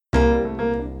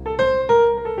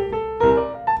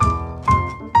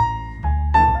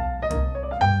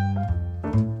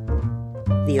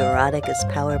Eroticus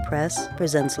Power Press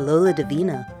presents Lola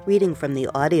Divina, reading from the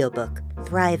audiobook,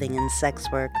 Thriving in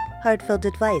Sex Work, Heartfelt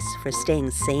Advice for Staying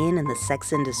Sane in the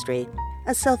Sex Industry,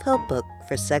 a self-help book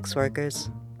for sex workers.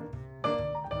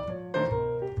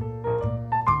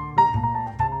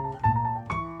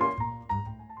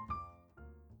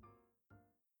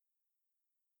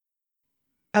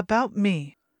 About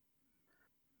me.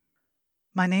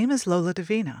 My name is Lola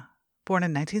Divina, born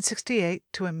in 1968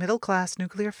 to a middle-class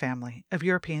nuclear family of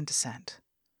European descent.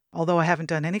 Although I haven't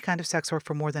done any kind of sex work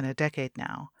for more than a decade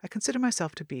now, I consider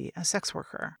myself to be a sex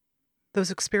worker.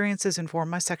 Those experiences inform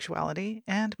my sexuality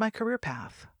and my career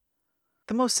path.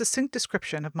 The most succinct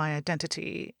description of my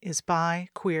identity is bi,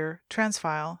 queer,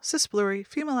 transphile, cis-blurry,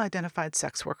 female-identified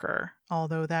sex worker,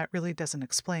 although that really doesn't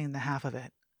explain the half of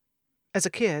it. As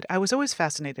a kid, I was always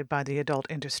fascinated by the adult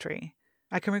industry.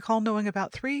 I can recall knowing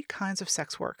about 3 kinds of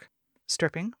sex work: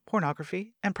 stripping,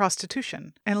 pornography, and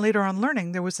prostitution, and later on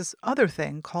learning there was this other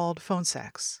thing called phone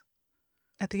sex.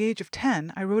 At the age of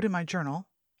 10, I wrote in my journal,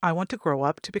 "I want to grow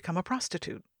up to become a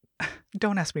prostitute."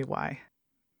 Don't ask me why.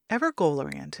 Ever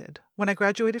goal-oriented, when I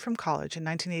graduated from college in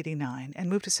 1989 and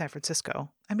moved to San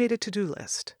Francisco, I made a to-do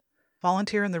list: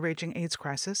 volunteer in the raging AIDS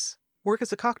crisis, work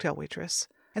as a cocktail waitress,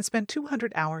 and spend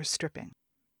 200 hours stripping.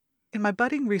 In my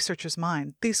budding researcher's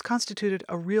mind, these constituted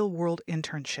a real-world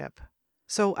internship.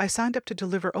 So I signed up to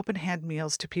deliver open-hand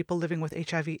meals to people living with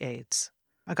HIV/AIDS.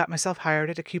 I got myself hired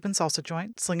at a Cuban salsa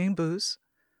joint, slinging booze.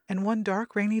 And one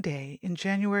dark, rainy day in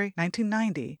January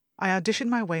 1990, I auditioned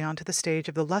my way onto the stage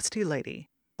of the Lusty Lady,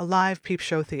 a live peep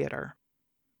show theater.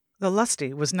 The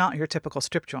Lusty was not your typical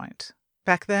strip joint.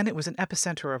 Back then, it was an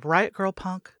epicenter of riot girl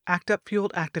punk,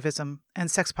 act-up-fueled activism,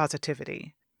 and sex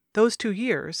positivity. Those 2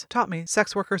 years taught me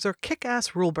sex workers are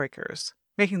kick-ass rule breakers,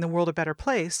 making the world a better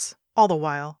place, all the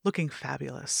while looking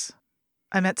fabulous.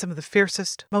 I met some of the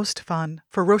fiercest, most fun,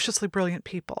 ferociously brilliant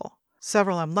people,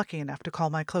 several I'm lucky enough to call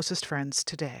my closest friends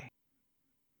today.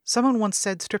 Someone once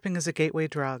said stripping is a gateway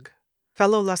drug.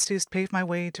 Fellow lusties paved my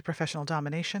way to professional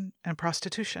domination and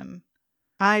prostitution.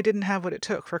 I didn't have what it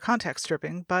took for contact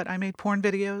stripping, but I made porn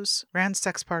videos, ran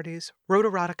sex parties, wrote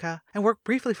erotica, and worked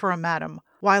briefly for a madam,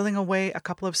 whiling away a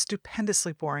couple of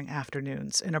stupendously boring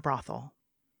afternoons in a brothel.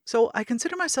 So I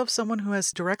consider myself someone who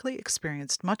has directly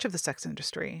experienced much of the sex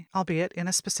industry, albeit in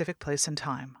a specific place and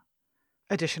time.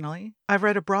 Additionally, I've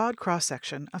read a broad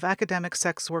cross-section of academic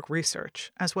sex work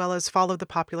research, as well as followed the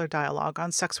popular dialogue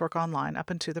on sex work online up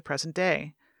until the present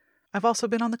day. I've also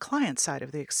been on the client side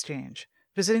of the exchange,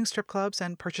 visiting strip clubs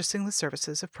and purchasing the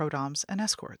services of prodoms and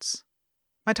escorts.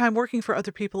 My time working for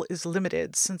other people is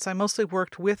limited, since I mostly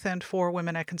worked with and for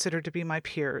women I consider to be my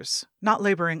peers, not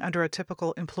laboring under a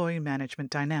typical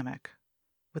employee-management dynamic.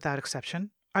 Without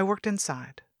exception, I worked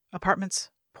inside: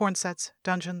 apartments, porn sets,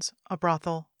 dungeons, a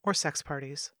brothel, or sex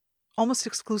parties, almost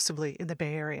exclusively in the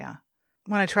Bay Area.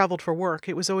 When I traveled for work,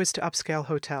 it was always to upscale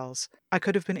hotels. I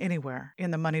could have been anywhere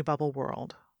in the money bubble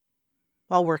world.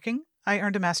 While working, I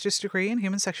earned a master's degree in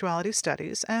human sexuality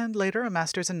studies and later a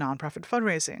master's in nonprofit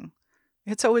fundraising.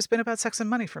 It's always been about sex and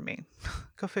money for me.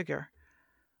 Go figure.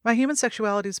 My human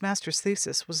sexualities master's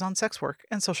thesis was on sex work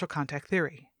and social contact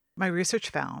theory. My research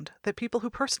found that people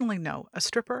who personally know a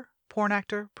stripper, porn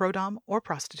actor, prodom, or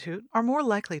prostitute are more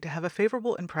likely to have a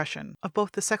favorable impression of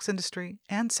both the sex industry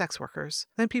and sex workers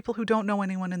than people who don't know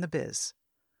anyone in the biz.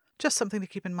 Just something to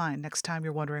keep in mind next time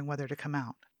you're wondering whether to come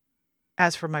out.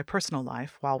 As for my personal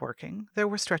life while working, there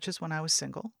were stretches when I was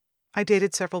single. I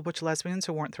dated several butch lesbians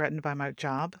who weren't threatened by my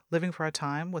job, living for a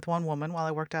time with one woman while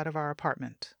I worked out of our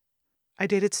apartment. I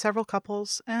dated several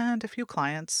couples and a few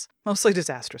clients, mostly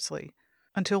disastrously,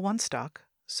 until one stuck,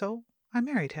 so I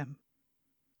married him.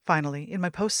 Finally, in my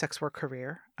post-sex work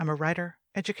career, I'm a writer,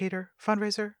 educator,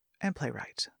 fundraiser, and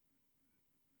playwright.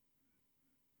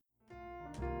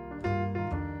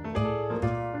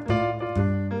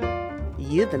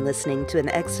 You've been listening to an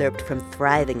excerpt from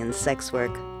Thriving in Sex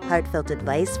Work, Heartfelt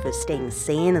Advice for Staying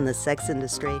Sane in the Sex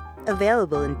Industry,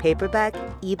 available in paperback,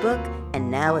 ebook, and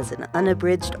now as an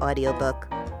unabridged audiobook.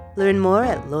 Learn more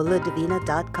at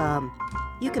loladivina.com.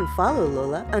 You can follow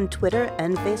Lola on Twitter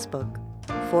and Facebook.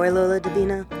 For Lola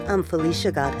Divina, I'm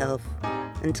Felicia Gotthelf.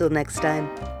 Until next time,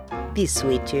 be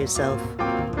sweet to yourself.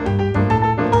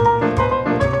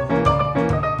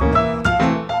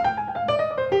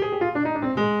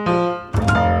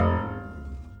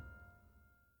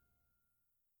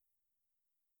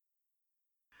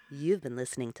 You've been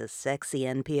listening to Sexy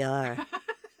NPR.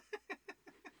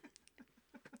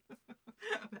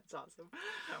 That's awesome.